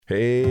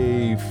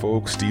Hey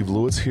folks, Steve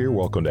Lewis here.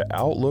 Welcome to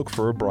Outlook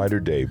for a Brighter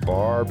Day.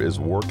 Barb is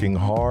working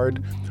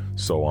hard,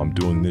 so I'm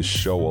doing this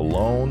show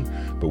alone,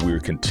 but we're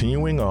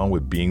continuing on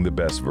with being the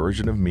best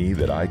version of me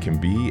that I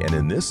can be. And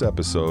in this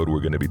episode,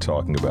 we're going to be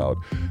talking about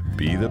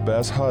be the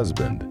best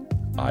husband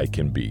I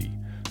can be.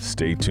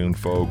 Stay tuned,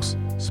 folks,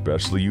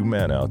 especially you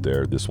men out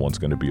there. This one's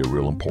going to be a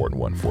real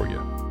important one for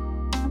you.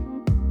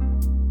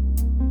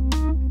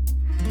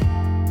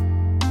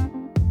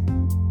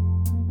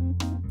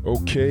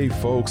 Okay,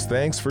 folks,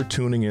 thanks for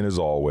tuning in as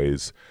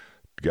always.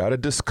 Got a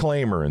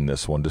disclaimer in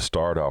this one to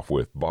start off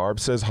with. Barb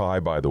says hi,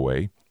 by the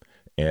way,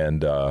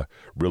 and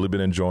really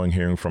been enjoying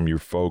hearing from you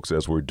folks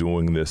as we're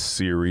doing this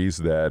series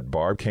that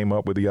Barb came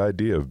up with the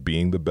idea of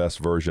being the best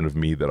version of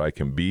me that I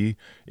can be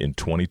in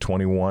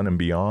 2021 and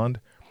beyond.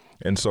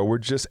 And so we're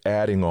just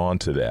adding on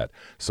to that.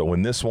 So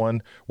in this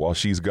one, while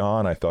she's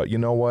gone, I thought, you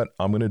know what?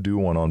 I'm going to do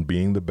one on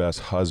being the best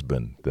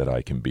husband that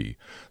I can be.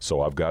 So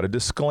I've got a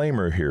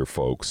disclaimer here,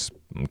 folks.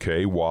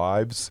 Okay,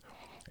 wives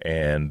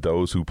and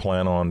those who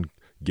plan on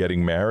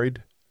getting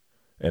married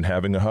and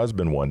having a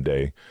husband one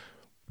day.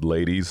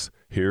 Ladies,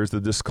 here's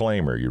the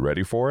disclaimer. You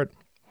ready for it?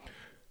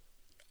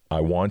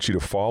 I want you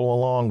to follow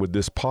along with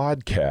this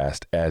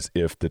podcast as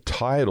if the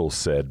title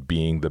said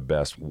being the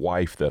best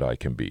wife that I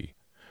can be.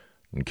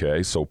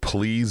 Okay, so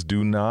please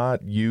do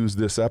not use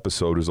this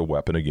episode as a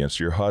weapon against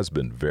your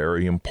husband.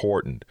 Very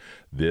important.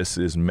 This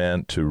is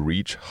meant to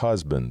reach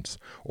husbands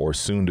or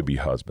soon-to-be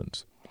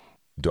husbands.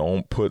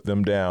 Don't put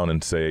them down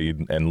and say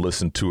and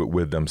listen to it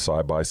with them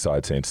side by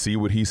side saying, see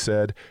what he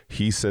said?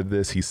 He said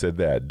this, he said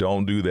that.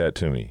 Don't do that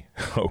to me,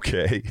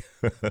 okay?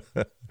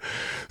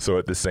 So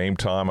at the same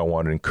time, I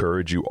want to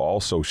encourage you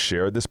also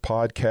share this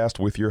podcast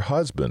with your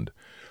husband,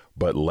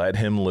 but let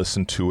him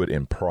listen to it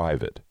in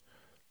private.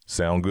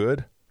 Sound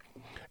good?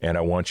 And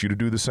I want you to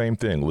do the same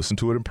thing. Listen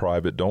to it in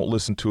private. Don't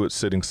listen to it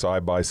sitting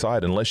side by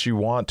side unless you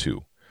want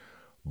to.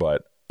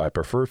 But I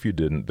prefer if you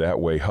didn't. That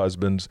way,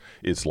 husbands,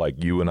 it's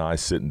like you and I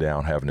sitting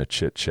down having a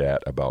chit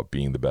chat about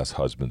being the best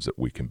husbands that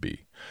we can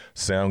be.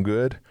 Sound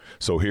good?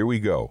 So here we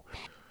go.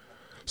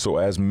 So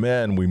as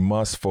men, we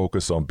must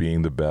focus on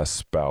being the best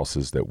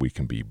spouses that we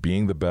can be,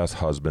 being the best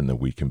husband that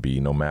we can be,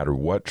 no matter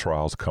what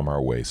trials come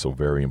our way. So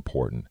very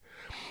important.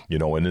 You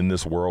know, and in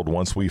this world,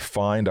 once we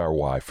find our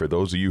wife, for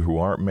those of you who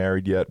aren't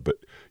married yet, but,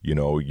 you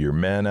know, you're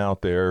men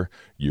out there,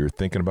 you're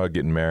thinking about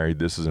getting married,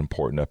 this is an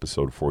important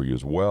episode for you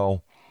as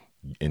well.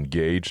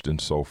 Engaged and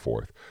so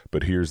forth.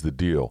 But here's the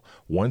deal.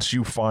 Once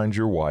you find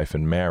your wife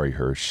and marry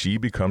her, she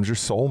becomes your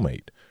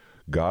soulmate.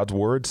 God's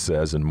word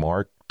says in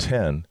Mark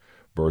 10,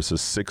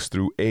 verses 6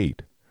 through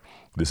 8,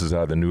 this is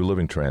out of the New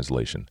Living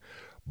Translation,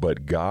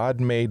 but God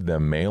made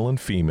them male and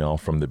female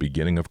from the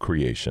beginning of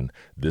creation.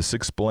 This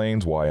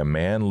explains why a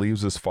man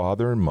leaves his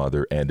father and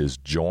mother and is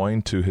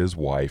joined to his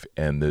wife,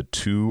 and the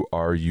two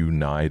are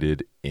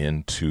united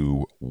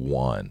into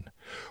one.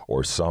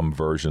 Or some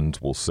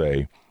versions will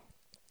say,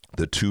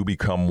 the two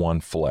become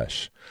one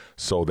flesh.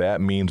 So that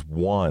means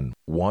one.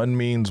 One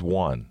means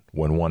one.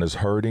 When one is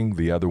hurting,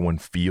 the other one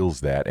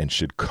feels that and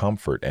should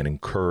comfort and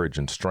encourage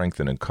and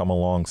strengthen and come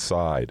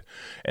alongside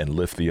and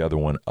lift the other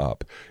one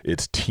up.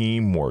 It's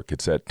teamwork.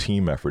 It's that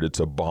team effort.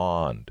 It's a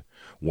bond.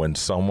 When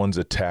someone's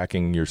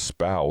attacking your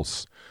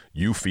spouse,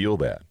 you feel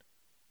that.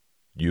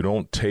 You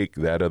don't take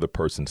that other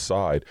person's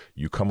side.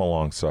 You come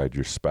alongside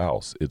your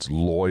spouse. It's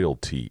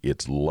loyalty.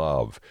 It's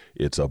love.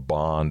 It's a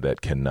bond that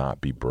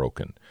cannot be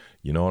broken.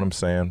 You know what I'm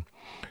saying?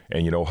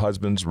 And, you know,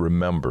 husbands,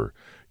 remember,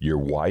 your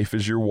wife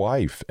is your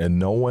wife and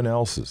no one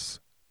else's.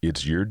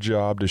 It's your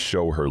job to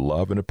show her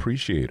love and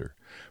appreciate her.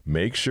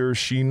 Make sure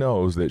she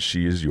knows that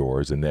she is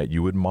yours and that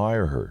you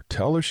admire her.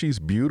 Tell her she's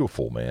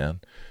beautiful, man.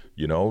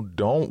 You know,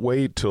 don't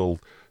wait till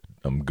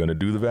I'm going to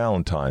do the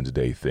Valentine's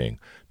Day thing.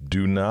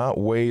 Do not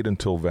wait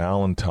until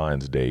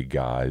Valentine's Day,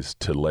 guys,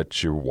 to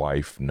let your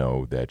wife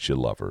know that you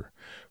love her.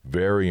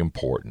 Very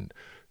important.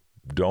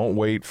 Don't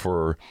wait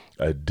for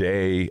a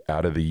day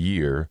out of the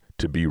year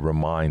to be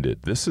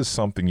reminded. This is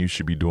something you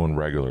should be doing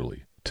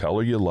regularly. Tell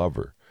her you love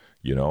her.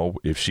 You know,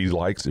 if she's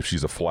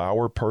a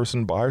flower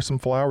person, buy her some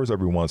flowers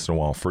every once in a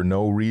while for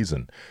no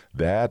reason.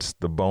 That's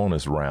the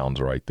bonus rounds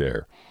right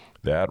there.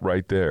 That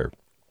right there.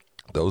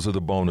 Those are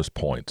the bonus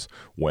points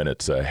when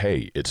it's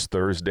hey, it's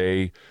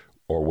Thursday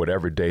or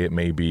whatever day it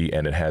may be,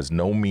 and it has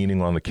no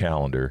meaning on the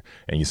calendar.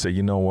 And you say,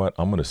 you know what?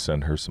 I'm going to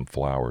send her some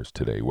flowers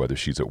today, whether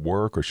she's at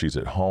work or she's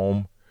at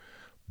home.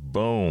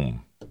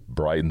 Boom.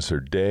 Brightens her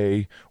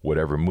day,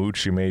 whatever mood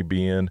she may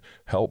be in.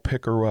 Help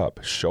pick her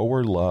up. Show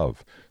her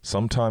love.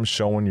 Sometimes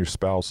showing your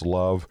spouse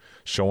love,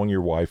 showing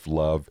your wife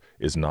love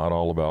is not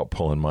all about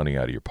pulling money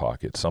out of your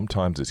pocket.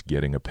 Sometimes it's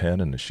getting a pen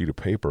and a sheet of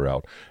paper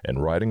out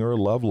and writing her a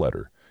love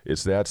letter.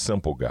 It's that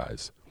simple,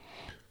 guys.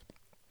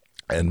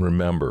 And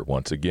remember,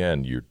 once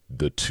again,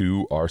 the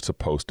two are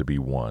supposed to be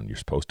one. You're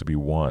supposed to be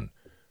one,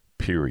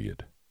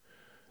 period.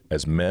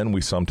 As men,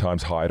 we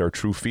sometimes hide our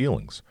true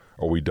feelings,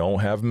 or we don't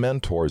have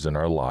mentors in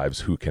our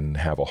lives who can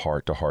have a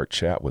heart-to-heart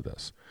chat with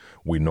us.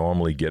 We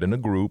normally get in a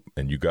group,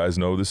 and you guys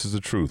know this is the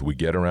truth. We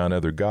get around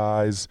other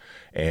guys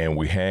and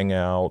we hang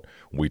out.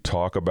 We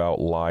talk about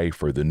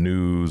life or the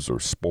news or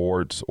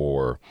sports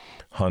or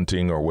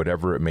hunting or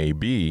whatever it may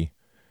be.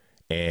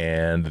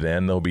 And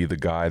then there'll be the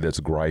guy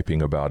that's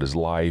griping about his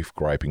life,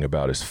 griping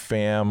about his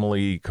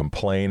family,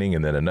 complaining,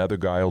 and then another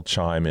guy will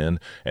chime in.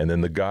 And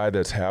then the guy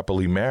that's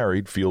happily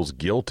married feels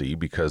guilty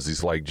because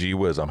he's like, gee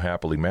whiz, I'm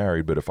happily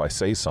married. But if I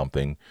say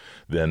something,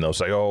 then they'll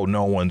say, oh,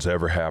 no one's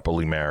ever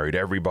happily married.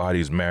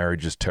 Everybody's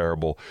marriage is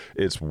terrible.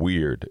 It's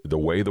weird. The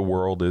way the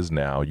world is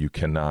now, you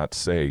cannot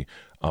say,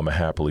 I'm a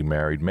happily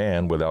married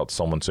man without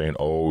someone saying,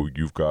 oh,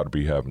 you've got to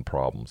be having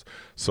problems.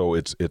 So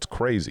it's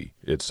crazy.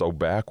 It's so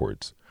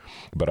backwards.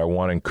 But I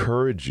want to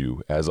encourage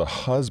you as a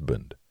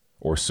husband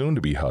or soon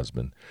to be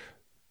husband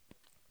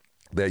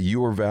that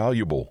you are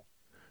valuable.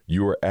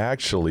 You are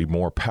actually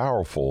more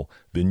powerful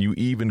than you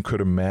even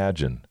could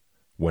imagine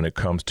when it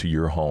comes to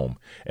your home.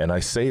 And I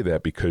say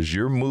that because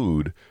your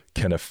mood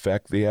can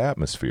affect the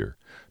atmosphere.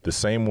 The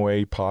same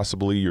way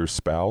possibly your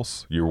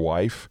spouse, your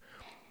wife's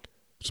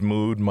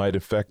mood might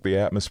affect the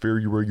atmosphere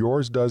where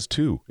yours does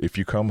too. If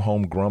you come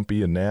home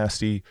grumpy and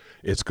nasty,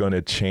 it's going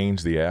to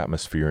change the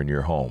atmosphere in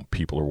your home.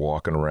 People are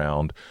walking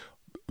around,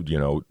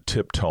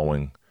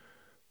 tiptoeing,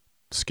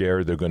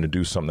 scared they're going to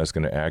do something that's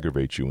going to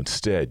aggravate you.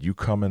 Instead, you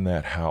come in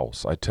that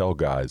house. I tell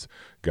guys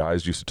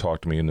used to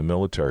talk to me in the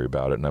military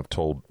about it, and I've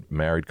told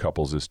married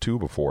couples this too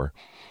before,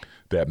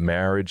 that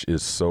marriage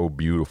is so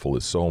beautiful.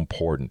 It's so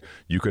important.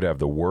 You could have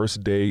the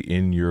worst day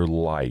in your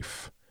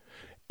life,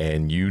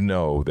 and you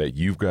know that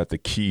you've got the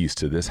keys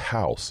to this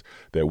house,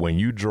 that when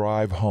you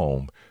drive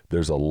home,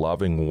 there's a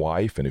loving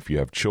wife. And if you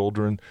have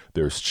children,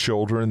 there's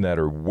children that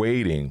are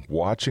waiting,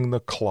 watching the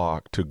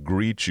clock to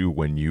greet you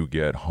when you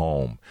get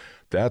home.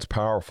 That's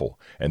powerful.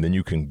 And then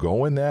you can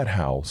go in that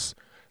house,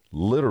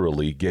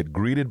 literally get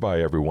greeted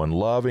by everyone,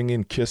 loving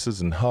and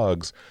kisses and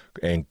hugs,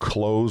 and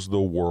close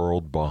the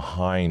world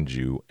behind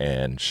you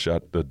and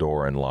shut the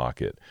door and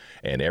lock it.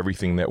 And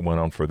everything that went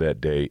on for that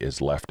day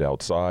is left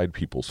outside.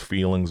 People's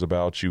feelings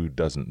about you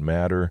doesn't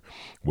matter.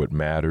 What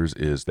matters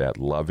is that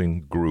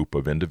loving group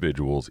of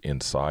individuals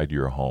inside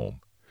your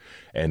home.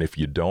 And if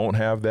you don't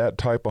have that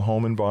type of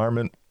home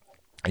environment,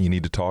 and you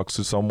need to talk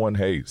to someone,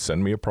 hey,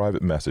 send me a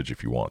private message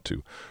if you want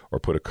to, or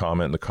put a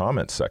comment in the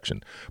comments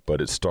section.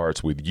 But it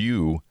starts with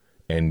you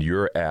and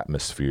your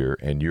atmosphere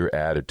and your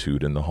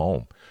attitude in the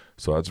home.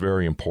 So that's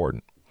very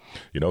important.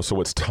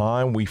 So it's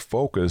time we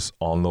focus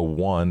on the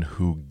one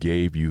who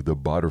gave you the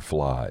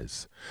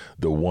butterflies,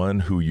 the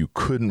one who you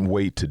couldn't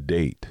wait to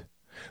date,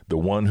 the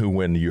one who,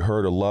 when you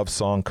heard a love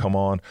song come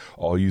on,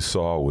 all you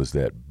saw was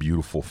that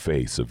beautiful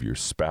face of your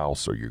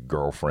spouse or your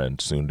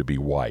girlfriend, soon to be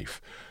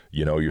wife.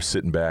 You're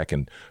sitting back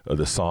and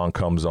the song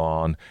comes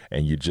on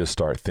and you just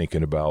start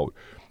thinking about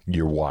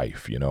your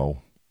wife.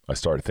 I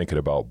started thinking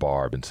about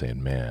Barb and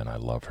saying, man, I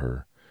love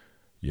her,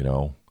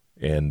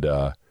 and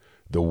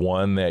the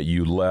one that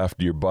you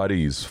left your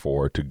buddies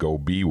for to go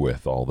be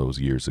with all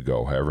those years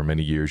ago, however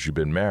many years you've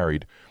been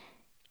married,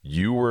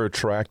 you were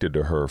attracted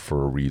to her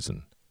for a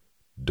reason.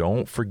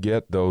 Don't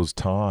forget those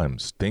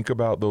times. Think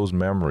about those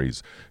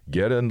memories.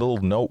 Get a little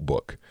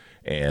notebook,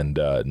 and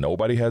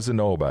nobody has to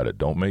know about it.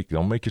 Don't make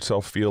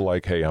yourself feel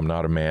like, hey, I'm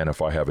not a man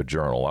if I have a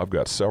journal. I've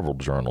got several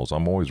journals.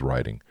 I'm always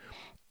writing.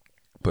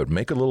 But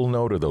make a little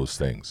note of those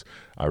things.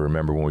 I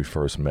remember when we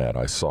first met,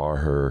 I saw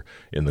her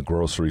in the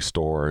grocery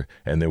store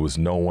and there was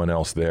no one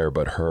else there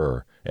but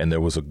her. And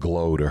there was a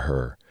glow to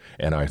her.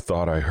 And I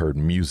thought I heard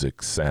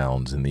music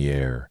sounds in the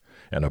air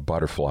and a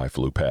butterfly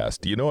flew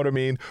past. Do you know what I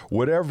mean?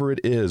 Whatever it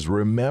is,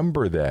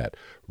 remember that.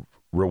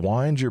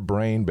 Rewind your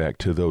brain back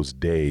to those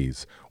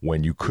days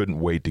when you couldn't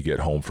wait to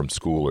get home from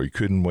school or you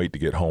couldn't wait to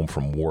get home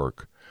from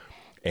work.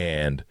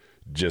 And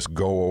just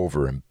go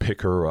over and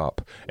pick her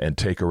up and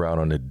take her out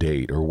on a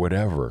date or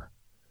whatever.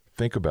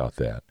 Think about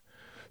that.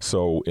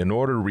 So in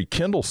order to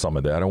rekindle some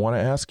of that, I want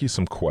to ask you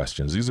some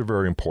questions. These are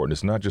very important.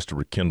 It's not just to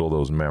rekindle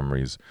those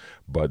memories,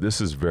 but this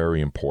is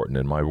very important.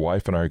 And my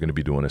wife and I are going to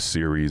be doing a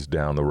series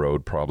down the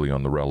road, probably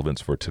on the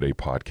Relevance for Today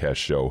podcast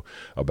show,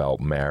 about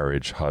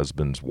marriage,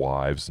 husbands,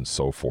 wives, and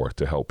so forth,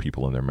 to help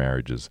people in their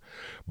marriages.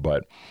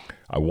 But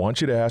I want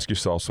you to ask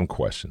yourself some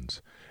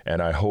questions,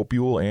 and I hope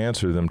you will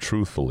answer them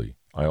truthfully.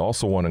 I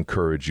also want to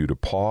encourage you to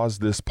pause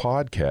this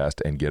podcast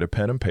and get a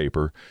pen and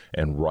paper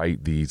and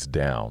write these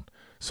down.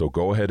 So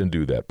go ahead and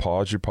do that.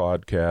 Pause your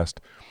podcast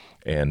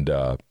and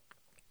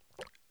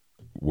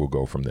we'll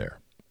go from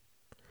there.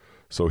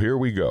 So here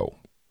we go.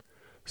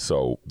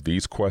 So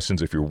these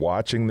questions, if you're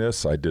watching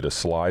this, I did a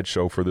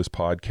slideshow for this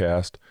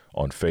podcast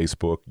on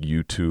Facebook,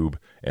 YouTube,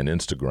 and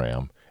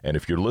Instagram. And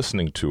if you're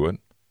listening to it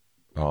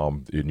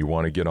and you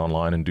want to get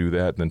online and do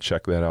that, then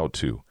check that out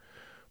too.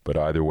 But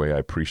either way, I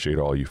appreciate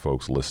all you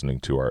folks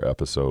listening to our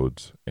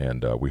episodes,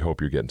 and we hope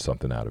you're getting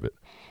something out of it.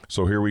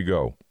 So here we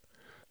go.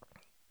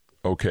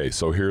 Okay,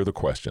 so here are the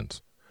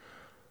questions.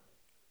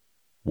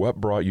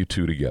 What brought you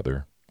two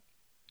together?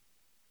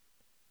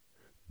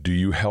 Do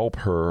you help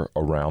her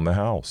around the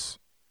house?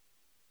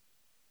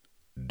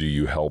 Do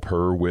you help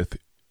her with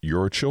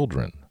your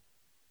children?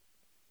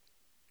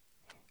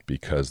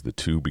 because the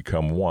two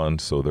become one,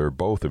 so they're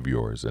both of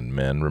yours. And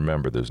men,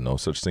 remember, there's no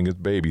such thing as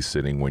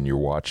babysitting when you're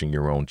watching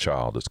your own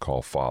child. It's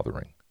called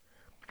fathering.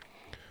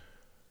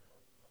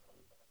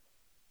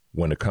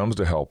 When it comes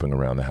to helping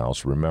around the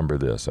house, remember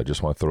this. I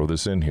just want to throw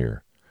this in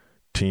here.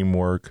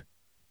 Teamwork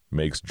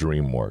makes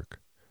dream work.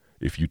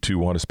 If you two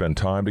want to spend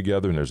time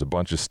together and there's a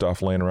bunch of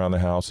stuff laying around the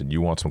house and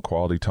you want some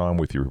quality time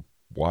with your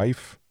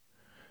wife,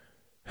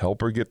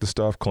 help her get the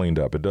stuff cleaned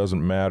up. It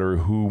doesn't matter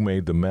who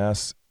made the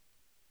mess.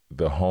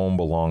 The home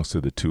belongs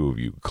to the two of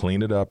you.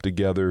 Clean it up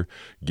together.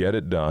 Get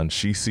it done.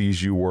 She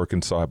sees you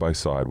working side by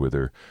side with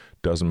her.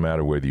 Doesn't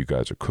matter whether you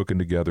guys are cooking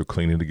together,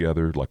 cleaning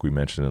together, like we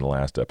mentioned in the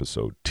last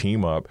episode.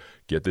 Team up,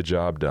 get the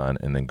job done,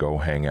 and then go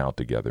hang out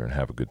together and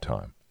have a good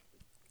time.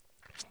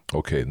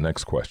 Okay,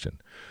 next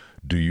question.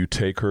 Do you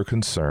take her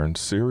concerns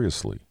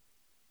seriously?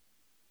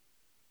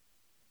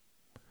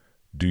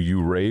 Do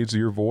you raise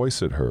your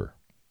voice at her?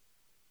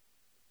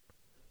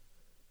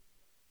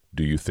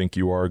 Do you think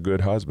you are a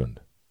good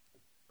husband?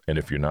 And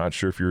if you're not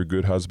sure if you're a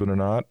good husband or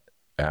not,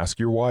 ask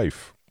your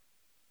wife.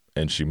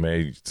 And she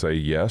may say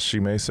yes, she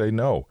may say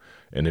no.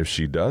 And if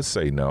she does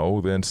say no,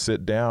 then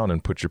sit down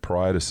and put your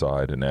pride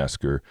aside and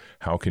ask her,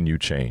 how can you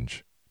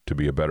change to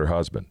be a better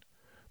husband?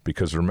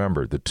 Because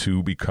remember, the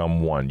two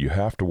become one. You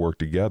have to work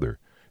together.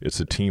 It's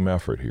a team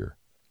effort here.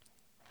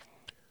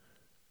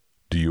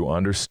 Do you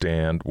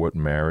understand what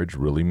marriage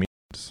really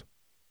means?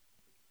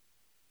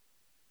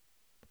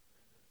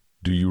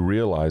 Do you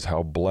realize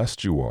how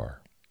blessed you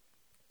are?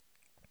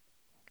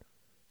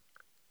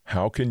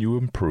 How can you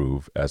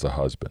improve as a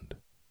husband?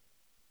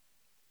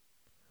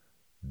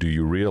 Do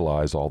you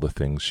realize all the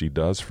things she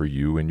does for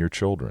you and your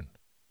children?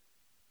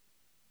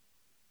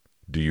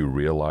 Do you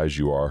realize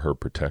you are her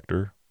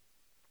protector?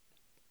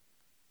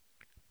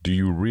 Do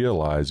you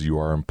realize you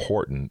are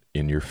important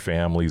in your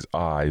family's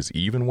eyes,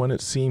 even when it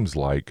seems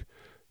like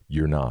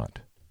you're not?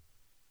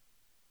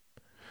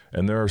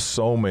 And there are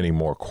so many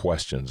more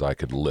questions I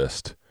could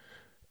list.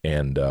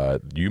 And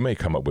you may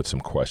come up with some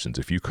questions.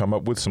 If you come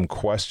up with some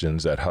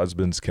questions that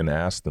husbands can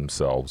ask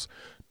themselves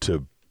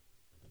to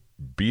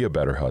be a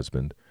better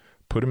husband,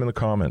 put them in the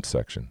comments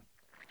section.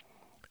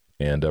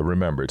 And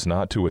remember, it's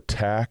not to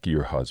attack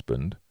your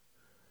husband.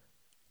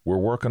 We're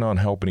working on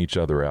helping each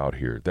other out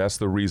here. That's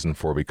the reason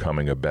for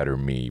becoming a better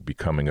me,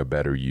 becoming a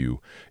better you,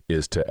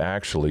 is to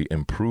actually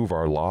improve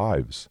our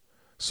lives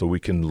so we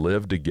can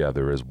live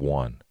together as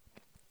one.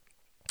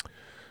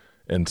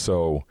 And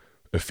so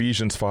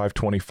Ephesians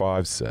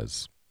 5:25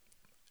 says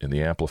in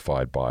the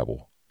Amplified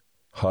Bible,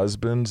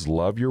 husbands,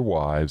 love your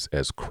wives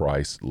as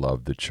Christ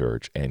loved the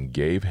church and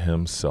gave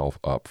himself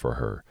up for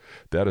her.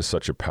 That is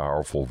such a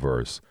powerful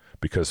verse.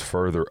 Because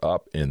further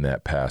up in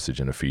that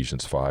passage in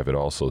Ephesians 5, it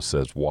also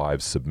says,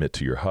 wives, submit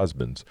to your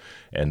husbands.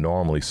 And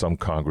normally some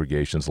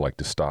congregations like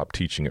to stop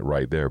teaching it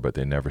right there, but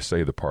they never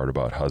say the part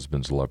about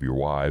husbands, love your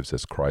wives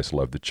as Christ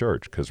loved the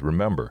church. Because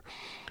remember,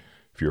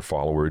 if you're a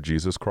follower of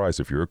Jesus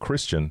Christ, if you're a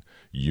Christian,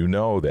 you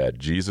know that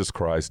Jesus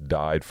Christ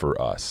died for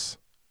us.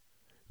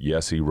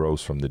 Yes, he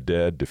rose from the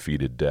dead,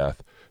 defeated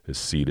death, is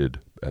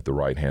seated at the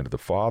right hand of the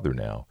Father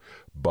now,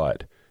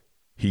 but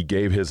he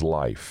gave his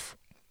life.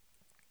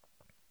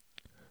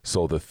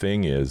 So the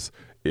thing is,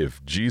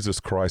 if Jesus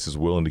Christ is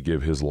willing to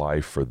give his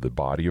life for the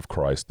body of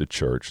Christ, the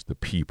church, the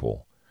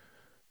people,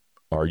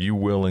 are you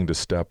willing to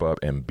step up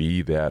and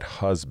be that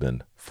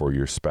husband for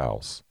your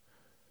spouse?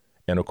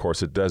 And of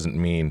course, it doesn't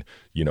mean,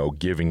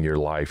 giving your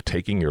life,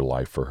 taking your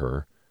life for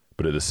her.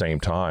 But at the same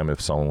time, if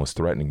someone was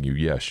threatening you,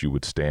 yes, you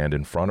would stand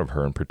in front of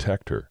her and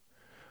protect her.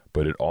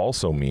 But it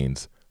also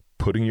means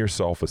putting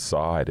yourself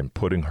aside and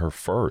putting her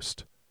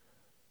first.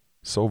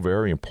 So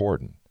very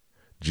important.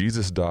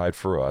 Jesus died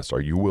for us. Are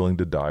you willing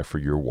to die for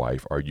your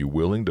wife? Are you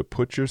willing to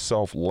put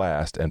yourself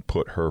last and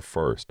put her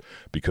first?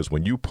 Because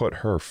when you put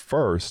her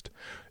first,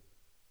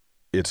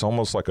 it's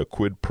almost like a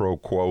quid pro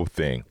quo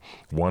thing.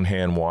 One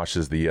hand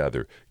washes the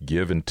other.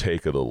 Give and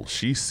take a little.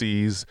 She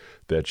sees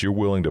that you're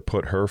willing to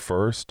put her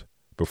first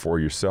before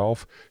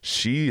yourself.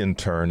 She, in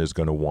turn, is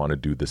going to want to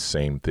do the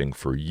same thing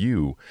for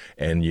you.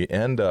 And you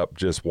end up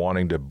just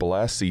wanting to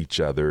bless each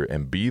other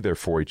and be there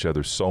for each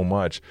other so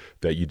much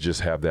that you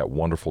just have that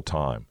wonderful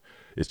time.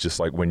 It's just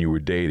like when you were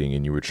dating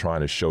and you were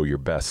trying to show your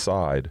best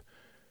side.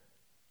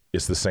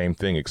 It's the same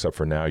thing, except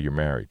for now you're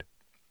married.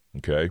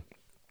 Okay?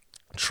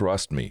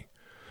 Trust me.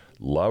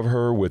 Love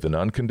her with an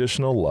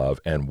unconditional love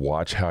and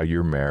watch how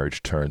your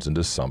marriage turns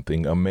into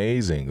something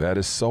amazing. That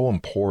is so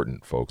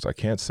important, folks. I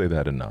can't say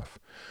that enough.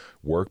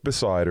 Work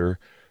beside her.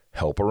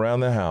 Help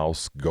around the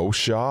house. Go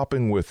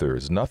shopping with her.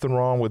 There's nothing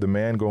wrong with a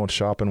man going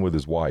shopping with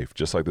his wife,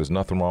 just like there's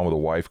nothing wrong with a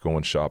wife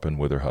going shopping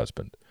with her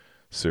husband.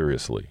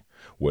 Seriously.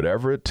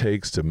 Whatever it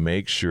takes to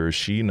make sure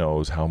she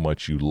knows how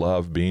much you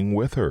love being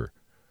with her.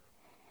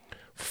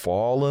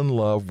 Fall in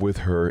love with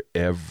her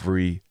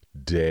every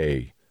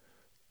day.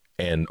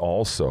 And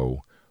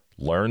also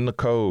learn the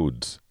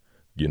codes.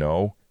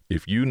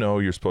 If you know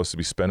you're supposed to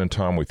be spending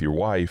time with your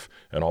wife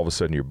and all of a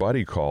sudden your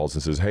buddy calls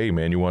and says, hey,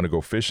 man, you want to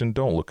go fishing?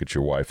 Don't look at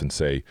your wife and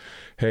say,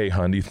 hey,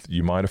 honey,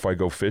 you mind if I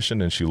go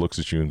fishing? And she looks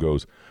at you and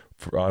goes,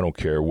 I don't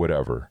care,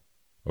 whatever.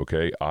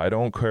 Okay, I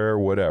don't care,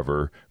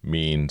 whatever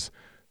means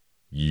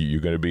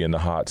you're going to be in the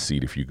hot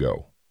seat if you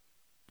go.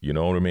 You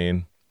know what I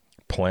mean?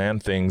 Plan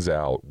things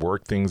out,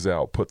 work things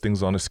out, put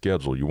things on a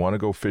schedule. You want to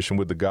go fishing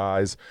with the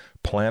guys,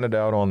 plan it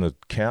out on the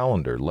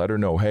calendar. Let her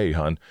know, hey,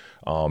 hon,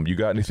 you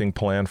got anything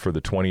planned for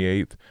the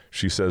 28th?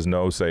 She says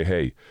no. Say,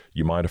 hey,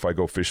 you mind if I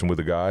go fishing with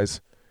the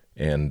guys?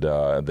 And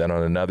then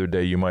on another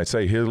day, you might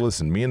say, here,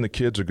 listen, me and the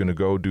kids are going to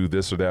go do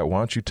this or that. Why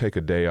don't you take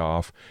a day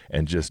off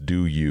and just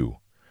do you?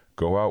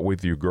 Go out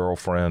with your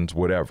girlfriends,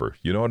 whatever.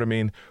 You know what I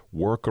mean?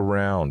 Work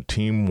around,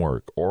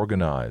 teamwork,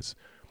 organize.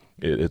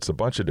 It's a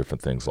bunch of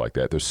different things like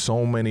that. There's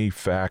so many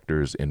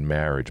factors in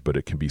marriage, but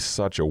it can be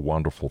such a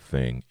wonderful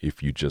thing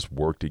if you just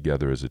work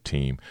together as a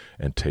team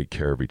and take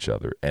care of each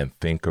other and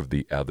think of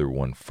the other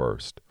one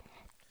first.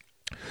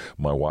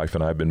 My wife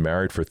and I have been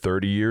married for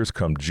 30 years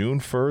come June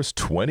 1st,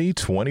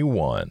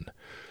 2021.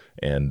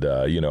 And,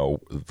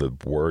 the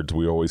words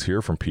we always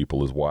hear from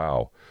people is,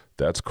 wow,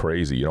 that's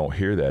crazy. You don't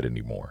hear that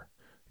anymore.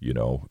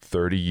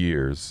 30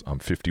 years. I'm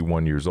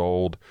 51 years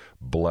old,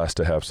 blessed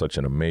to have such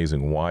an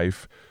amazing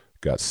wife.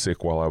 Got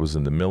sick while I was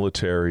in the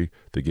military.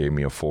 They gave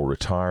me a full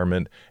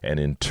retirement. And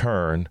in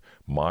turn,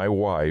 my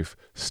wife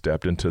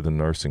stepped into the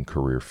nursing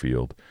career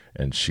field,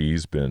 and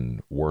she's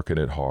been working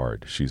it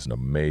hard. She's an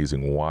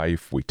amazing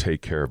wife. We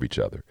take care of each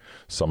other.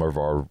 Some of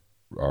our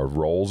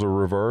roles are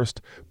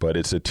reversed, but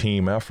it's a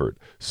team effort.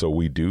 So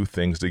we do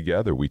things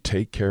together. We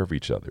take care of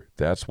each other.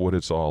 That's what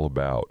it's all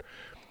about.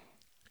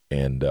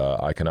 And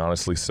I can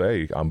honestly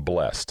say I'm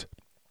blessed.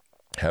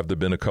 Have there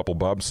been a couple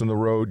bumps in the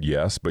road?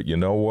 Yes, but you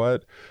know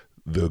what?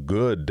 The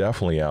good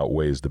definitely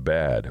outweighs the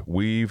bad.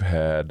 We've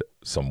had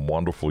some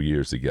wonderful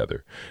years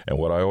together. And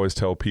what I always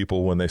tell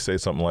people when they say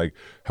something like,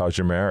 how's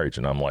your marriage?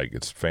 And I'm like,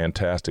 it's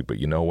fantastic, but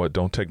you know what?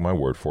 Don't take my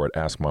word for it.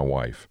 Ask my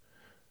wife.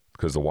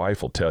 Because the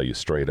wife will tell you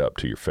straight up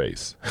to your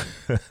face.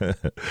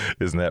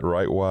 Isn't that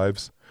right,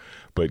 wives?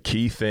 But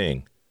key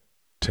thing,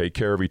 take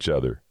care of each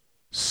other.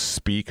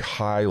 Speak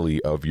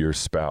highly of your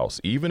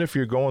spouse, even if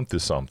you're going through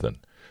something.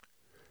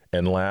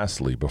 And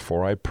lastly,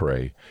 before I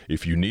pray,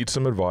 if you need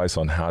some advice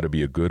on how to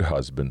be a good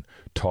husband,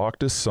 talk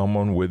to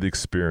someone with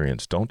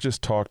experience. Don't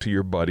just talk to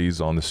your buddies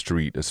on the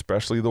street,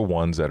 especially the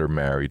ones that are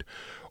married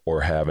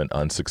or have an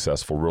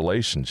unsuccessful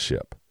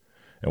relationship.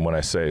 And when I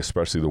say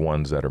especially the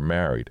ones that are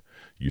married,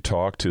 you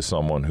talk to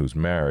someone who's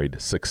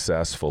married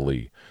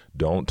successfully.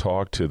 Don't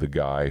talk to the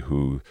guy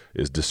who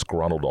is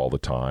disgruntled all the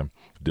time,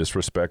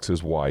 disrespects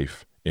his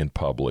wife in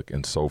public,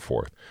 and so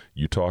forth.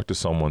 You talk to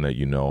someone that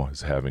you know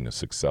is having a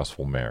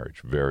successful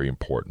marriage. Very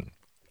important.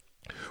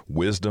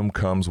 Wisdom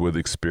comes with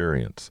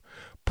experience.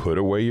 Put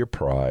away your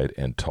pride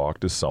and talk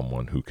to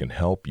someone who can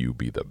help you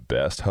be the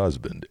best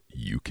husband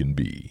you can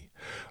be.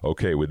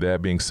 Okay, with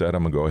that being said,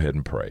 I'm going to go ahead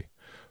and pray.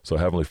 So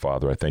Heavenly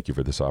Father, I thank you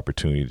for this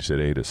opportunity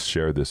today to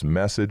share this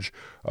message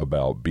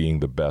about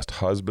being the best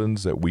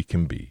husbands that we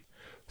can be.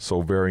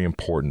 So very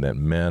important that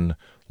men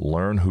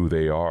learn who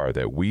they are,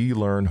 that we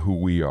learn who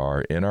we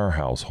are in our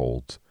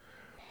households,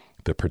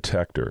 the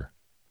protector,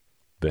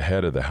 the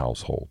head of the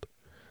household,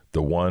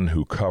 the one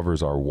who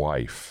covers our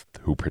wife,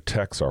 who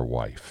protects our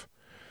wife.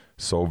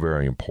 So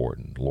very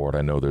important. Lord,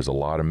 I know there's a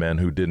lot of men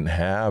who didn't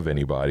have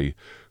anybody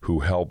who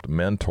helped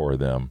mentor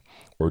them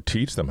or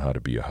teach them how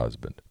to be a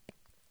husband.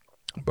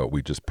 But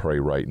we just pray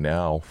right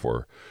now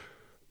for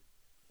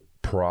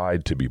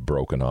pride to be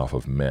broken off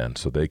of men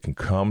so they can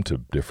come to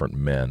different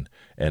men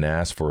and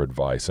ask for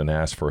advice and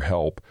ask for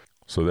help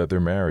so that their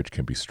marriage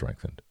can be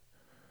strengthened.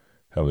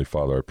 Heavenly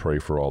Father, I pray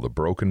for all the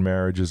broken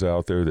marriages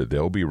out there that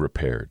they'll be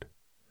repaired.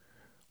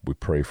 We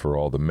pray for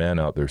all the men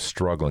out there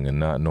struggling and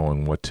not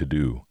knowing what to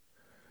do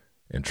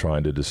and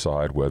trying to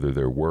decide whether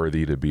they're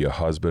worthy to be a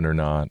husband or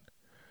not.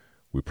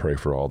 We pray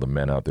for all the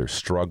men out there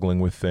struggling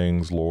with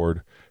things,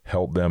 Lord.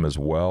 Help them as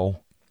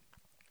well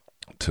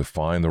to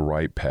find the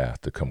right path,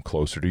 to come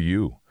closer to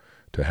you,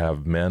 to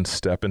have men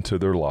step into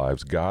their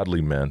lives,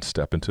 godly men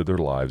step into their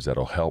lives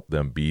that'll help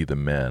them be the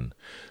men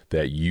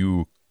that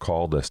you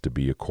called us to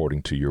be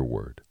according to your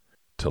word,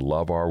 to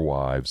love our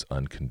wives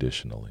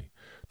unconditionally,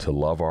 to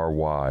love our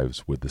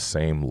wives with the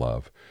same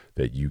love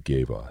that you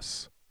gave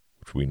us,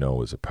 which we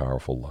know is a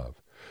powerful love.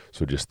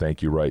 So just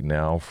thank you right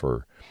now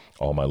for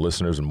all my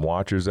listeners and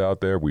watchers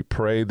out there. We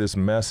pray this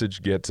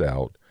message gets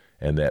out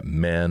and that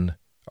men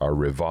are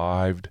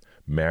revived,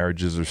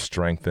 marriages are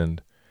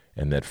strengthened,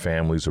 and that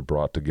families are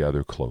brought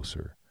together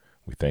closer.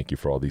 We thank you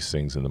for all these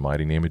things in the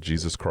mighty name of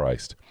Jesus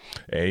Christ.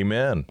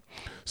 Amen.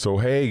 So,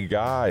 hey,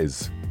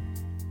 guys,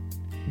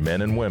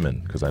 men and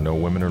women, because I know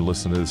women are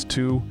listening to this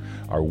too,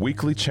 our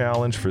weekly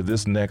challenge for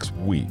this next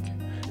week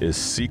is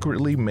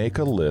secretly make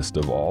a list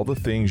of all the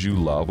things you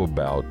love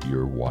about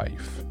your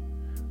wife.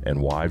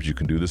 And wives, you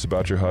can do this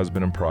about your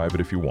husband in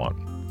private if you want.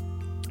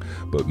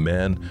 But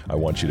men, I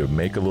want you to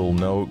make a little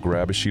note,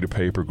 grab a sheet of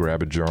paper,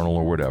 grab a journal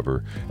or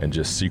whatever, and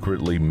just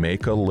secretly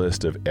make a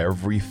list of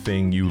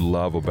everything you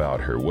love about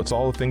her. What's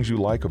all the things you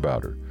like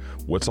about her?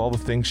 What's all the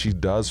things she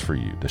does for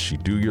you? Does she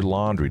do your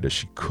laundry? Does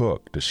she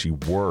cook? Does she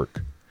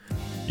work?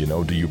 You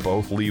know, do you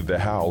both leave the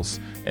house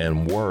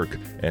and work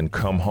and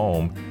come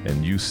home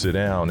and you sit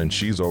down and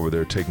she's over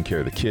there taking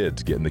care of the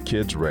kids, getting the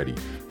kids ready,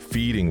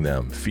 feeding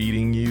them,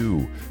 feeding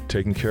you,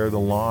 taking care of the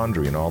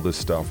laundry and all this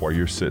stuff while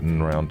you're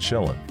sitting around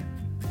chilling?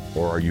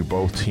 Or are you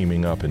both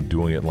teaming up and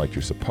doing it like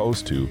you're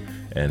supposed to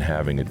and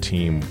having a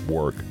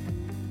teamwork,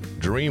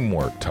 dream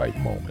work type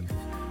moment?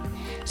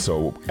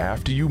 So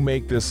after you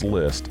make this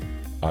list,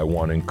 I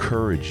want to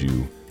encourage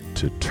you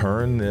to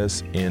turn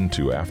this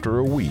into, after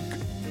a week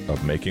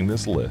of making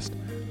this list,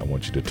 I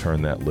want you to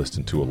turn that list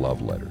into a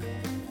love letter.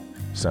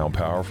 Sound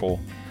powerful?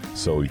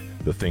 So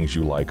the things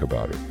you like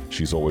about her: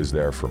 she's always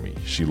there for me,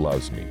 she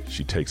loves me,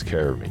 she takes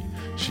care of me,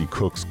 she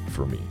cooks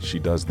for me, she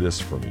does this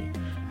for me,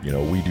 you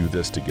know, we do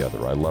this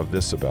together, I love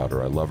this about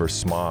her, I love her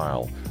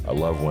smile, I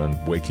love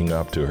when waking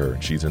up to her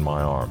and she's in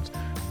my arms.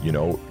 You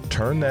know,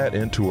 turn that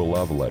into a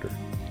love letter.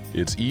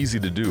 It's easy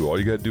to do. All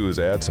you got to do is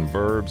add some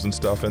verbs and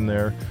stuff in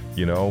there,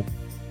 you know,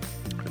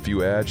 a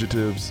few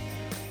adjectives,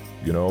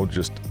 you know,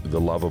 just the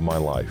love of my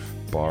life.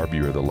 Barb,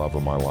 you're the love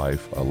of my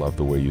life. I love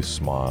the way you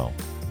smile.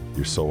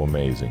 You're so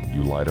amazing.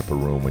 You light up a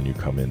room when you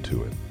come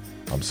into it.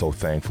 I'm so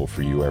thankful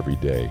for you every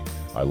day.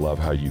 I love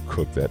how you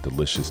cook that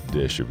delicious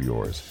dish of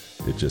yours.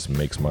 It just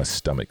makes my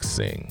stomach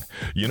sing.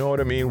 You know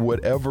what I mean?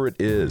 Whatever it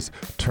is,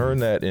 turn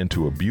that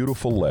into a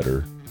beautiful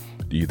letter.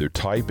 Either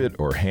type it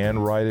or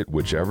handwrite it,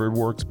 whichever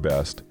works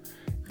best,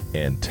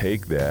 and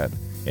take that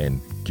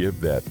and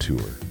give that to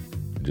her.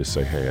 Just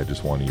say, hey, I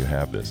just wanted you to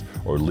have this.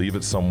 Or leave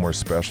it somewhere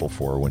special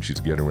for her when she's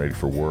getting ready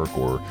for work,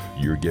 or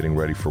you're getting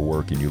ready for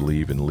work and you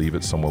leave, and leave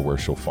it somewhere where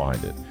she'll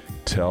find it.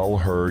 Tell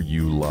her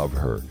you love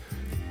her.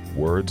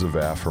 Words of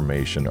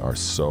affirmation are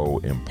so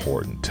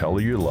important. Tell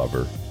her you love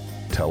her.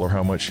 Tell her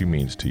how much she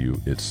means to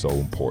you. It's so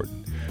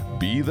important.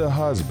 Be the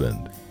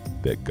husband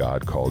that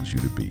God called you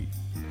to be.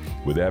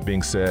 With that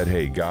being said,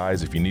 hey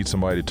guys, if you need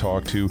somebody to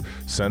talk to,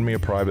 send me a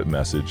private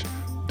message.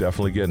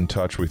 Definitely get in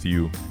touch with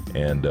you.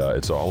 And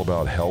it's all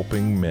about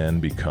helping men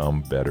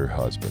become better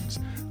husbands.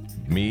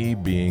 Me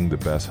being the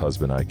best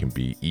husband I can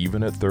be,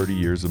 even at 30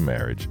 years of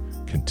marriage,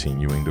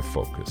 continuing to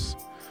focus.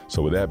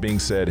 So with that being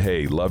said,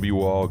 hey, love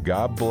you all.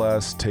 God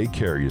bless. Take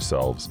care of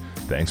yourselves.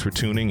 Thanks for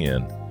tuning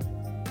in.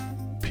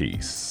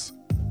 Peace.